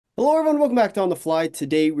Hello, everyone. Welcome back to On the Fly.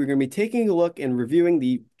 Today, we're going to be taking a look and reviewing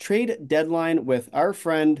the trade deadline with our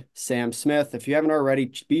friend Sam Smith. If you haven't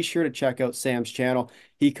already, be sure to check out Sam's channel.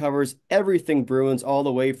 He covers everything Bruins all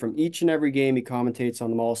the way from each and every game. He commentates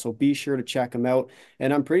on them all, so be sure to check him out.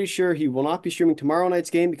 And I'm pretty sure he will not be streaming tomorrow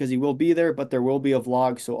night's game because he will be there, but there will be a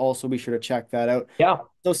vlog, so also be sure to check that out. Yeah.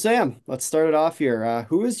 So, Sam, let's start it off here.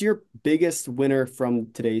 Who is your biggest winner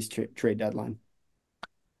from today's trade deadline?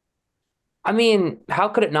 I mean, how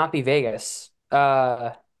could it not be Vegas?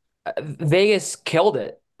 Vegas killed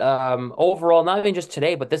it. Overall, not even just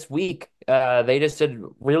today, but this week, they just did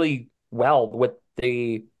really well with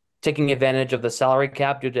the taking advantage of the salary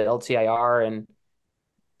cap due to LTIR and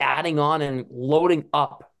adding on and loading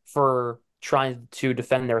up for trying to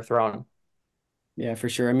defend their throne. Yeah, for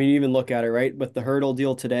sure. I mean, you even look at it, right? With the Hurdle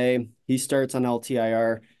deal today, he starts on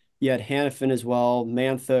LTIR. You had Hannafin as well,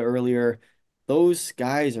 Mantha earlier. Those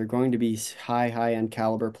guys are going to be high end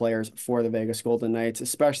caliber players for the Vegas Golden Knights,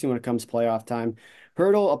 especially when it comes playoff time.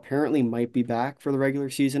 Hurdle apparently might be back for the regular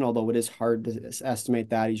season, although it is hard to estimate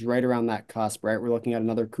that. He's right around that cusp, right? We're looking at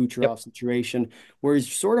another Yep. Kucherov situation where he's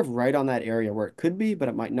sort of right on that area where it could be, but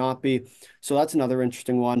it might not be. So that's another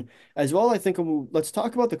interesting one. As well, I think let's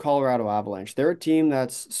talk about the Colorado Avalanche. They're a team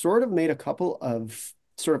that's sort of made a couple of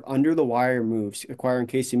sort of under the wire moves, acquiring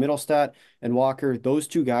Casey Middlestat and Walker. Those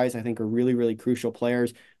two guys, I think, are really, really crucial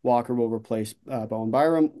players. Walker will replace Bowen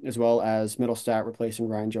Byram, as well as Middlestat replacing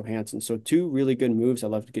Ryan Johansson. So, two really good moves.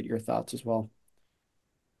 I'd love to get your thoughts as well.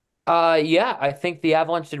 Yeah, I think the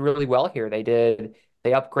Avalanche did really well here. They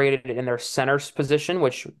upgraded in their center's position,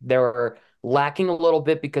 which they were lacking a little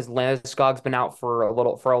bit because Landeskog's been out for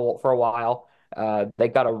a while. They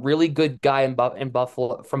got a really good guy in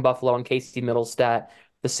Buffalo from Buffalo and Casey Middlestat.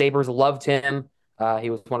 The Sabres loved him.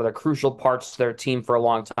 He was one of the crucial parts to their team for a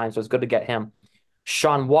long time, so it's good to get him.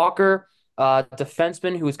 Sean Walker,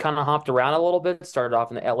 defenseman who's kind of hopped around a little bit, started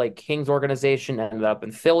off in the LA Kings organization, ended up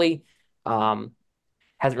in Philly. Um,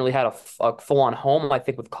 hasn't really had a full-on home. I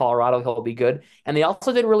think with Colorado, he'll be good. And they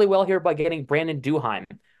also did really well here by getting Brandon Duheim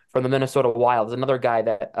from the Minnesota Wild. Another guy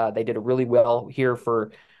that they did really well here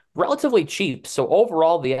for relatively cheap. So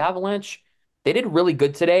overall, the Avalanche, they did really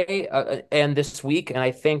good today and this week. And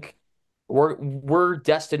I think we're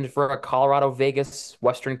destined for a Colorado Vegas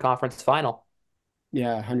Western Conference final.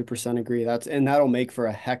 Yeah, 100% agree. That'll make for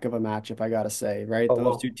a heck of a matchup, I gotta say, right? Oh,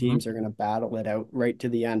 Those two well. teams are gonna battle it out right to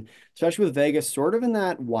the end, especially with Vegas sort of in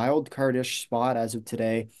that wild card-ish spot as of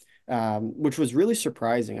today, which was really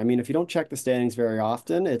surprising. I mean, if you don't check the standings very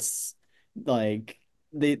often, it's like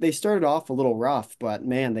they started off a little rough, but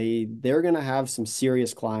man, they're gonna have some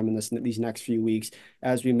serious climb in these next few weeks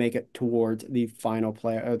as we make it towards the final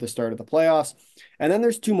play or the start of the playoffs. And then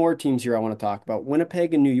there's two more teams here I want to talk about: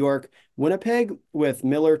 Winnipeg and New York. Winnipeg with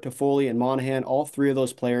Miller, Toffoli, and Monahan, all three of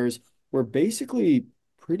those players were basically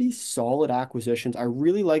pretty solid acquisitions. I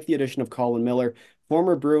really like the addition of Colin Miller,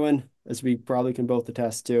 former Bruin, as we probably can both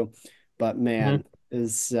attest to. But Mhm. man,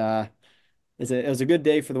 it was a good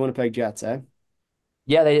day for the Winnipeg Jets, eh?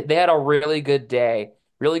 Yeah, they had a really good day,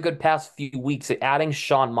 really good past few weeks. Adding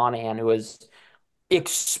Sean Monahan, who has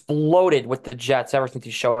exploded with the Jets ever since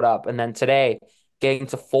he showed up. And then today, getting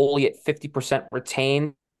to Foley at 50%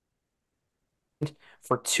 retained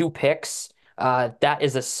for two picks. That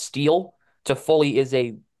is a steal. Toffoli is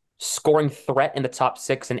a scoring threat in the top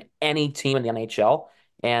six in any team in the NHL.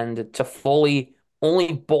 And Toffoli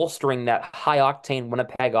only bolstering that high octane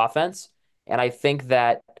Winnipeg offense. And I think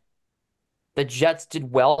that the Jets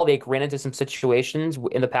did well. They ran into some situations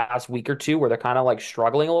in the past week or two where they're kind of like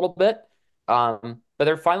struggling a little bit. But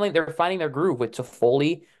they're finding their groove with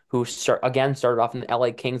Toffoli, who again started off in the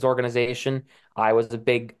LA Kings organization. I was a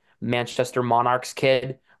big Manchester Monarchs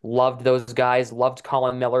kid. Loved those guys. Loved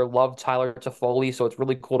Colin Miller. Loved Tyler Toffoli. So it's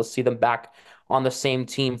really cool to see them back on the same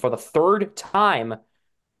team for the third time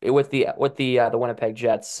with the Winnipeg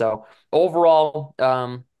Jets. So overall,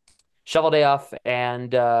 Shoveldayoff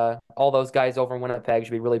and all those guys over in Winnipeg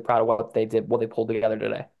should be really proud of what they did, what they pulled together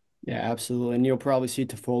today. Yeah, absolutely. And you'll probably see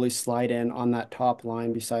Toffoli slide in on that top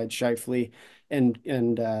line beside Scheifele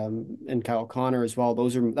and Kyle Connor as well.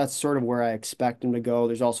 That's sort of where I expect him to go.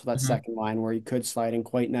 There's also that Mhm. second line where he could slide in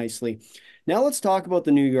quite nicely. Now let's talk about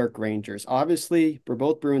the New York Rangers. Obviously, we're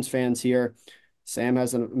both Bruins fans here. Sam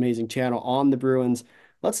has an amazing channel on the Bruins.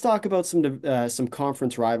 Let's talk about some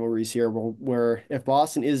conference rivalries here, where if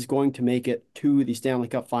Boston is going to make it to the Stanley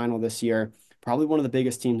Cup final this year, probably one of the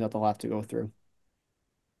biggest teams that they'll have to go through.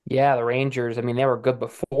 Yeah, the Rangers, I mean, they were good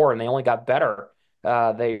before and they only got better.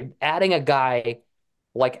 They adding a guy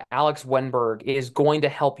like Alex Wenberg is going to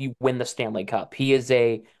help you win the Stanley Cup. He is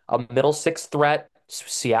a middle six threat.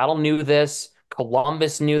 Seattle knew this.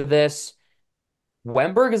 Columbus knew this.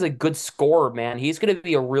 Wemberg is a good scorer, man. He's going to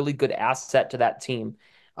be a really good asset to that team.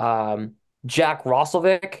 Um, Jack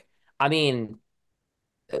Roslovic, I mean,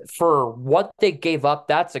 for what they gave up,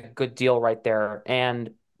 that's a good deal right there.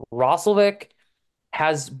 And Roslovic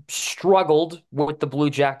has struggled with the Blue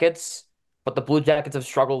Jackets, but the Blue Jackets have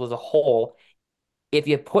struggled as a whole. If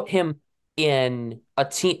you put him in a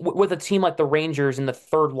team with a team like the Rangers in the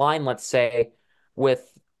third line, let's say, with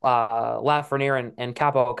Lafreniere and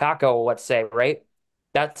Capo Caco, let's say, right?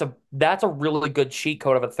 That's a really good cheat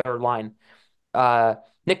code of a third line. Uh,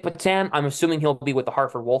 Nick Patan, I'm assuming he'll be with the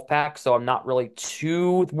Hartford Wolfpack, so I'm not really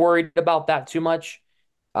too worried about that too much.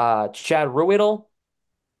 Chad Ruhwedel,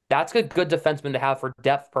 that's a good defenseman to have for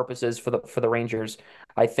depth purposes for the Rangers.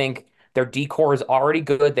 I think their decor is already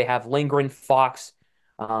good. They have Lindgren, Fox,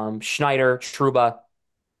 Schneider, Trouba.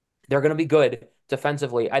 They're going to be good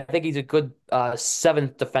defensively. I think he's a good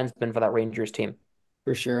seventh defenseman for that Rangers team.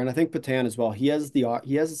 For sure. And I think Patan as well. He has the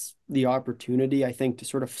opportunity, I think, to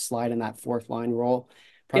sort of slide in that fourth line role.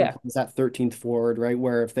 Probably Yeah. plays that 13th forward, right?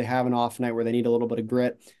 Where if they have an off night where they need a little bit of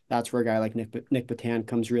grit, that's where a guy like Nick Patan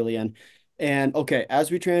comes really in. And okay, as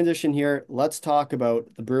we transition here, let's talk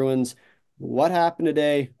about the Bruins. What happened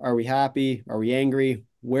today? Are we happy? Are we angry?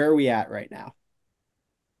 Where are we at right now?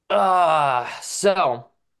 So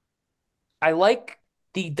I like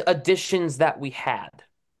the additions that we had,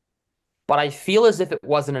 but I feel as if it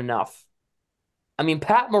wasn't enough. I mean,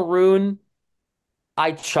 Pat Maroon,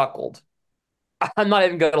 I chuckled. I'm not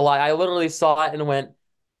even gonna lie. I literally saw it and went,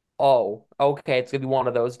 "Oh, okay, it's gonna be one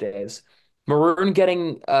of those days." Maroon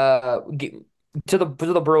getting to the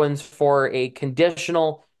Bruins for a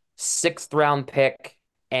conditional sixth round pick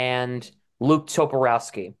and Luke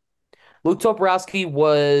Toporowski. Luke Toporowski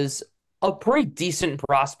was a pretty decent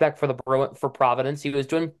prospect for the for Providence. He was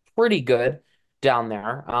doing pretty good down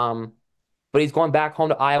there. But he's going back home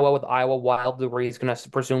to Iowa with Iowa Wild, where he's going to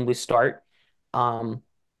presumably start. Um,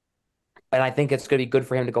 and I think it's going to be good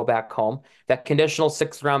for him to go back home. That conditional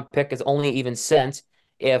sixth round pick is only even sent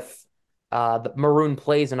if the Maroon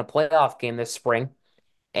plays in a playoff game this spring.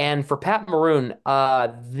 And for Pat Maroon,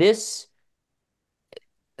 this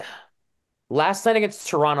last night against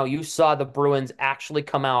Toronto, you saw the Bruins actually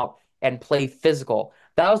come out and play physical.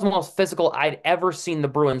 That was the most physical I'd ever seen the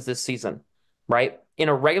Bruins this season, right? In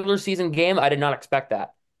a regular season game, I did not expect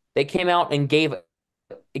that. They came out and gave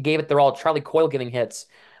it their all. Charlie Coyle giving hits.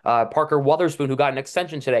 Parker Wotherspoon, who got an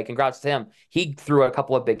extension today, congrats to him. He threw a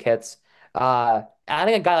couple of big hits.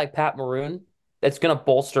 Adding a guy like Pat Maroon, that's going to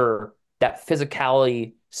bolster that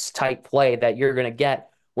physicality type play that you're going to get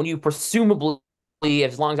when you presumably,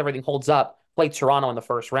 as long as everything holds up, play Toronto in the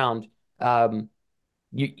first round. Um,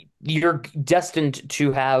 you're destined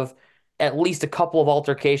to have at least a couple of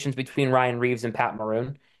altercations between Ryan Reeves and Pat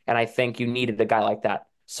Maroon, and I think you needed a guy like that.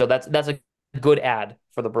 So that's a good ad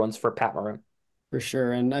for the Bruins for Pat Maroon. For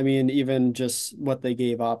sure. And I mean, even just what they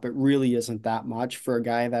gave up, it really isn't that much for a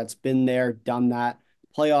guy that's been there, done that,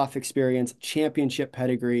 playoff experience, championship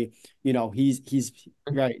pedigree. He's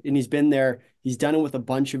right. And he's been there. He's done it with a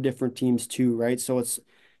bunch of different teams too, right? So it's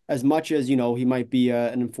as much as, he might be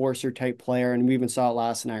an enforcer type player, and we even saw it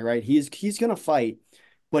last night, right? He's gonna fight,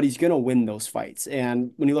 but he's gonna win those fights.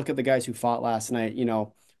 And when you look at the guys who fought last night,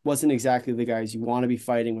 wasn't exactly the guys you want to be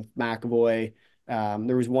fighting with McAvoy.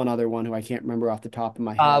 There was one other one who I can't remember off the top of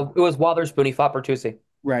my head. It was Wotherspoon. He fought Bertuzzi.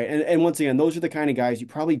 Right. And once again, those are the kind of guys you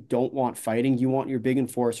probably don't want fighting. You want your big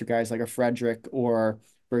enforcer guys like a Frederick or,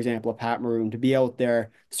 for example, a Pat Maroon to be out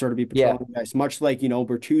there, sort of be Yeah. patrolling guys, much like,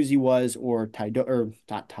 Bertuzzi was or or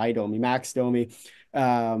not Ty Domi, Max Domi.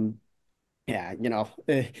 Um, yeah,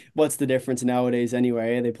 what's the difference nowadays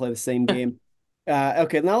anyway? They play the same game.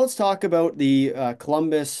 Okay, now let's talk about the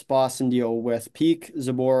Columbus Boston deal with Peak,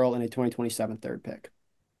 Zaboral, and a 2027 third pick.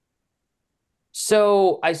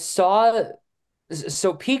 So I saw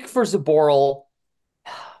peak for Zaboral.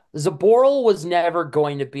 Zaboral was never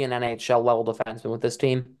going to be an NHL level defenseman with this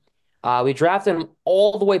team. We drafted him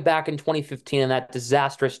all the way back in 2015 in that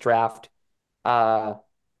disastrous draft. Uh,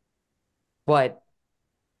 but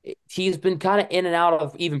he's been kind of in and out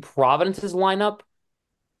of even Providence's lineup,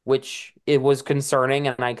 which it was concerning,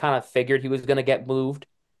 and I kind of figured he was going to get moved.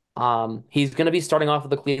 He's going to be starting off with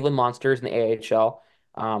the Cleveland Monsters in the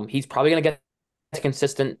AHL. He's probably going to get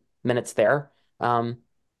consistent minutes there.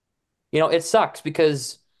 It sucks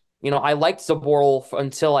because, I liked Zaboral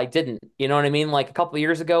until I didn't. You know what I mean? Like a couple of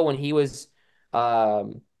years ago when he was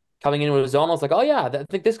um, coming into his own, I was like, oh yeah, I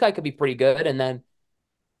think this guy could be pretty good. And then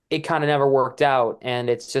it kind of never worked out. And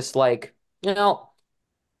it's just like,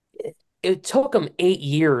 it took him 8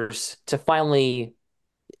 years to finally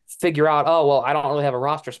figure out, oh, well, I don't really have a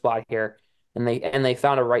roster spot here. and they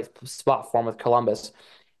found a right spot for him with Columbus.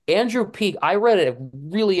 Andrew Peak, I read a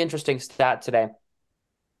really interesting stat today.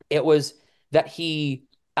 It was that he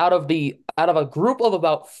out of a group of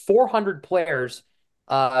about 400 players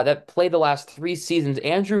that played the last 3 seasons,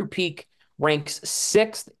 Andrew Peak ranks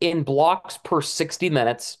sixth in blocks per 60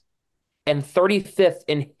 minutes and 35th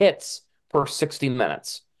in hits per 60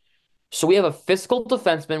 minutes. So we have a physical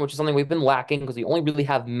defenseman, which is something we've been lacking because we only really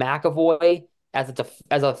have McAvoy as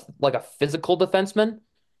a like a physical defenseman,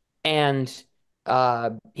 and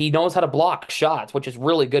he knows how to block shots, which is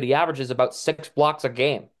really good. He averages about 6 blocks a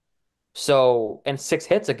game, so and 6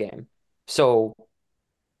 hits a game. So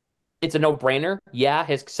it's a no-brainer. Yeah,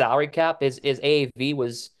 his salary cap, his AAV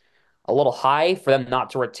was a little high for them not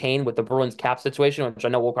to retain with the Bruins cap situation, which I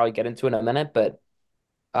know we'll probably get into in a minute, but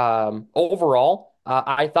overall,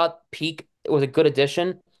 I thought Peak was a good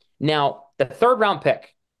addition. Now, the third round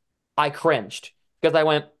pick, I cringed because I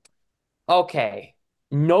went, okay,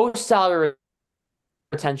 no salary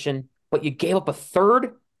retention, but you gave up a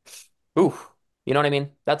third. Ooh, you know what I mean?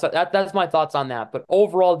 That's my thoughts on that. But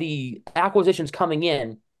overall, the acquisitions coming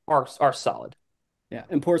in are solid. Yeah,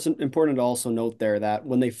 important to also note there that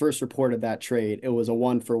when they first reported that trade, it was a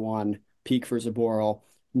 1-for-1 Peak for Zaboral,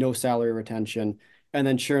 no salary retention. And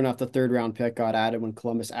then sure enough, the third round pick got added when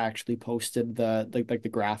Columbus actually posted the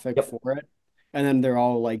graphic Yep. for it. And then they're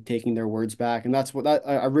all like taking their words back. And that's what that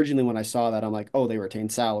originally when I saw that, I'm like, oh, they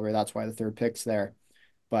retained salary. That's why the third pick's there.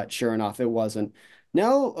 But sure enough, it wasn't.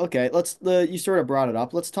 Now, okay, let's the you sort of brought it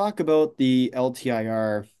up. Let's talk about the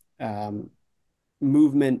LTIR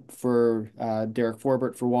movement for Derek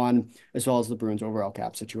Forbort for one, as well as the Bruins' overall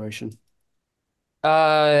cap situation.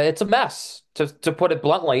 It's a mess to put it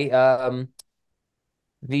bluntly.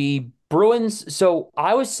 The Bruins. So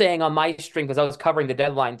I was saying on my stream because I was covering the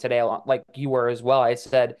deadline today, like you were as well. I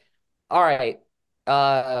said, "All right,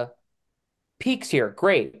 uh, Peaks here,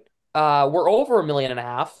 great. We're over 1.5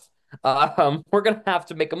 million. We're gonna have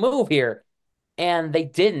to make a move here." And they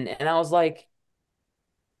didn't. And I was like,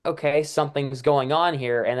 okay, something's going on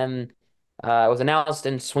here. And then it was announced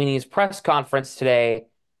in Sweeney's press conference today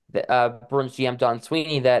that Bruins GM Don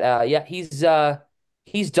Sweeney that yeah, he's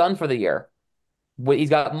done for the year. He's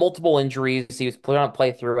got multiple injuries. He was planning to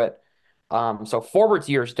play through it. So Forward's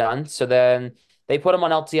year's done. So then they put him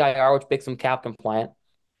on LTIR, which makes him cap compliant,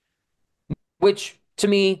 which to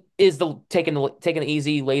me is the taking the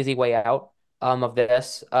easy, lazy way out of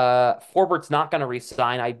this. Forbert's not going to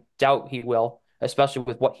resign. I doubt he will, especially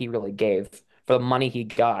with what he really gave for the money he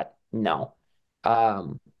got. No.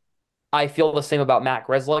 Um, I feel the same about Matt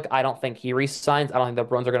Grzelcyk. I don't think he resigns. I don't think the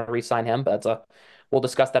Bruins are going to resign him, but that's a we'll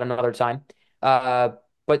discuss that another time. Uh,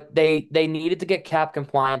 but they needed to get cap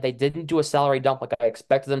compliant. They didn't do a salary dump like I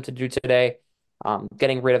expected them to do today.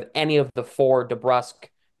 Getting rid of any of the four, DeBrusk,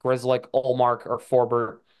 Grzelcyk, Ullmark, or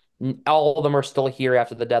Forbert. All of them are still here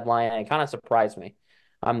after the deadline, and it kind of surprised me.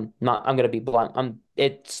 I'm going to be blunt.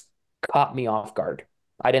 It's caught me off guard.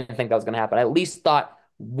 I didn't think that was going to happen. I at least thought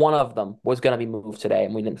one of them was going to be moved today,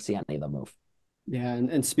 and we didn't see any of them move. Yeah,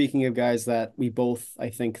 and speaking of guys that we both,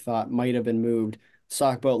 I think, thought might have been moved, let's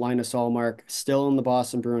talk about Linus Ullmark, still in the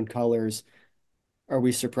Boston Bruin colors. Are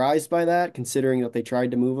we surprised by that, considering that they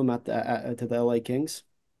tried to move him to the LA Kings?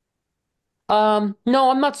 No,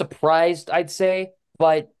 I'm not surprised, I'd say,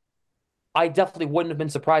 but I definitely wouldn't have been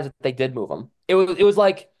surprised if they did move him. It was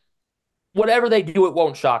like whatever they do, it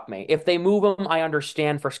won't shock me. If they move him, I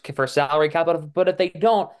understand for salary cap, but if they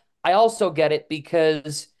don't, I also get it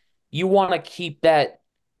because you want to keep that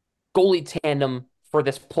goalie tandem for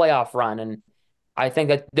this playoff run, and I think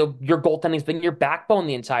that your goaltending's been your backbone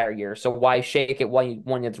the entire year. So why shake it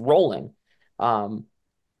when it's rolling? Um,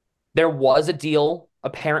 there was a deal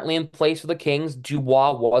apparently in place for the Kings.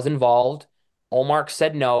 Dubois was involved. Olmark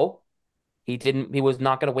said no. He didn't. He was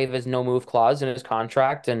not going to waive his no move clause in his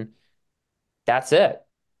contract, and that's it.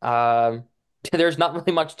 Um, there's not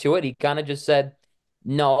really much to it. He kind of just said,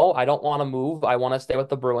 "No, I don't want to move. I want to stay with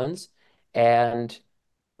the Bruins." And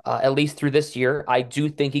at least through this year, I do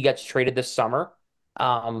think he gets traded this summer.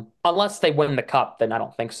 Unless they win the cup, then I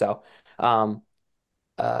don't think so. Um,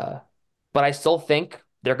 uh, but I still think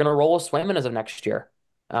they're going to roll with Swayman as of next year.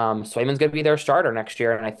 Swayman's going to be their starter next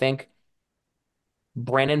year, and I think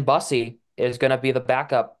Brandon Bussey is going to be the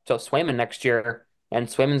backup to Swayman next year, and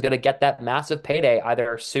Swayman's going to get that massive payday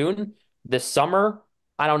either soon this summer.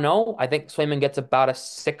 I don't know. I think Swayman gets about a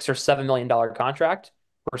 $6 or $7 million contract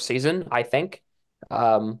per season. I think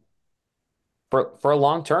um, for a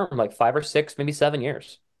long term, like 5 or 6, maybe 7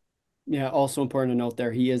 years. Yeah, also important to note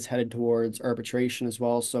there, he is headed towards arbitration as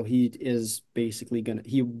well. So he is basically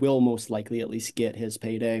he will most likely at least get his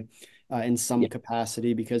payday. in some Yeah.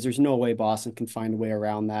 capacity because there's no way Boston can find a way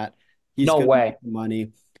around that. He's No going to way. make the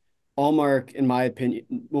money. Allmark, in my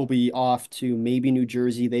opinion, will be off to maybe New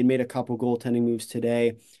Jersey. They made a couple goaltending moves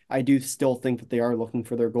today. I do still think that they are looking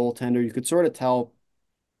for their goaltender. You could sort of tell,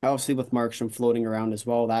 obviously, with Markstrom floating around as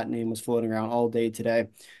well. That name was floating around all day today.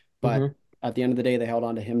 But Hmm. at the end of the day, they held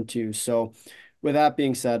on to him too. So, with that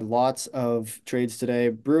being said, lots of trades today.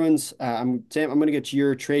 Bruins, Sam, I'm going to get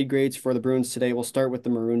your trade grades for the Bruins today. We'll start with the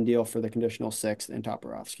Maroon deal for the conditional sixth and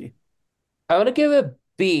Toporowski. I'm gonna give it a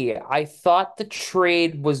B. I thought the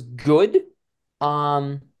trade was good.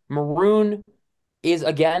 Maroon is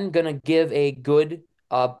again gonna give a good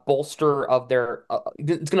bolster of their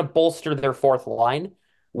it's gonna bolster their fourth line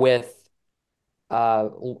with uh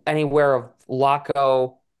anywhere of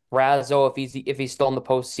Laco, Razzo if he's still in the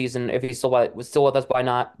postseason, if he's was still with us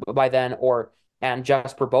by then, or and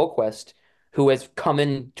Jasper Boquist, who has come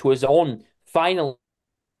into his own finally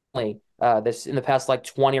this in the past like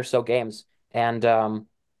 20 or so games. And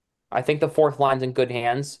I think the fourth line's in good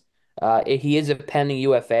hands. He is a pending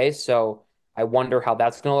UFA, so I wonder how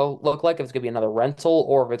that's going to look like. If it's going to be another rental,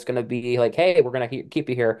 or if it's going to be like, hey, we're going to keep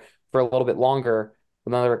you here for a little bit longer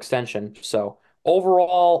with another extension. So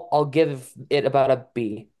overall, I'll give it about a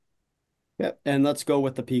B. Yep. And let's go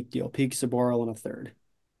with the Peak deal. Peak Saboril in a third.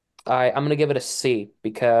 I'm going to give it a C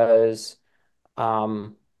because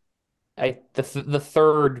um, the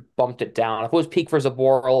third bumped it down. If it was peak for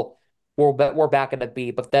Zaboral, we're back at a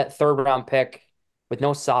B. But that third round pick with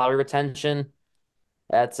no salary retention,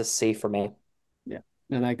 that's a C for me. Yeah.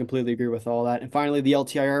 And I completely agree with all that. And finally, the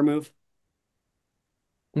LTIR move.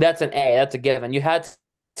 That's an A. That's a given. You had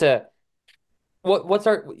to. What's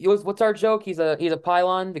our joke? He's a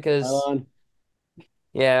pylon because Pylon.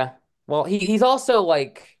 yeah. Well, he's also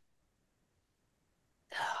like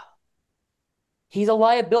he's a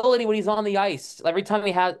liability when he's on the ice. Every time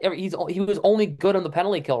he was only good on the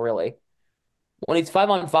penalty kill really. When he's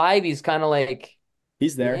 5-on-5, he's kind of like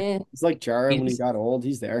He's there. yeah. He's like Jara when he He's got old.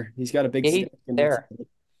 He's there. He's got a big yeah, he's stick, and that's there. it.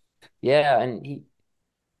 Yeah, and he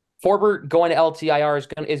Forbert going to LTIR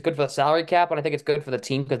is good for the salary cap, and I think it's good for the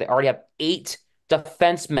team because they already have 8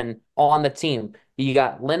 defensemen on the team. You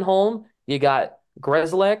got Lindholm, you got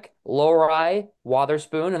Grzelcyk, Lohrei,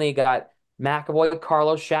 Wotherspoon, and then you got McAvoy,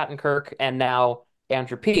 Carlos Shattenkirk, and now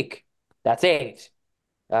Andrew Peak. That's 8.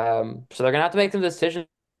 So they're gonna have to make some decisions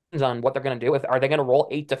on what they're gonna do. If are they gonna roll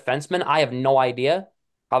 8 defensemen? I have no idea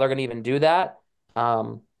how they're gonna even do that.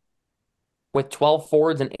 Um, with 12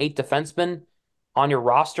 forwards and 8 defensemen on your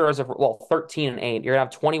roster as of well 13 and 8, you're gonna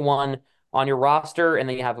have 21 on your roster, and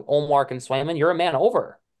then you have Olmark and Swayman. You're a man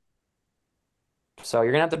over, so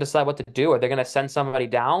you're gonna have to decide what to do. Are they gonna send somebody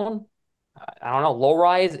down? I don't know. Low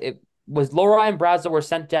rise and Brazil were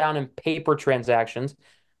sent down in paper transactions,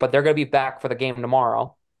 but they're gonna be back for the game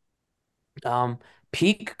tomorrow. um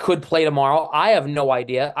Peak could play tomorrow. I have no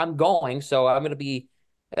idea. I'm going, so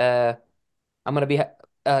uh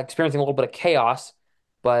experiencing a little bit of chaos,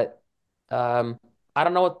 but um, I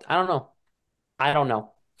don't know. I don't know. I don't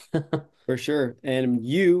know. For sure. And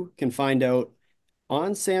you can find out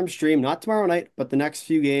on Sam's stream, not tomorrow night, but the next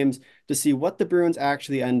few games to see what the Bruins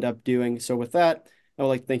actually end up doing. So with that, I would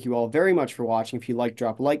like to thank you all very much for watching. If you like,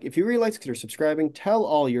 drop a like. If you really like, consider subscribing. Tell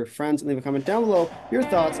all your friends and leave a comment down below your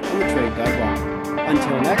thoughts on the trade deadline.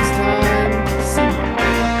 Until next time, see you.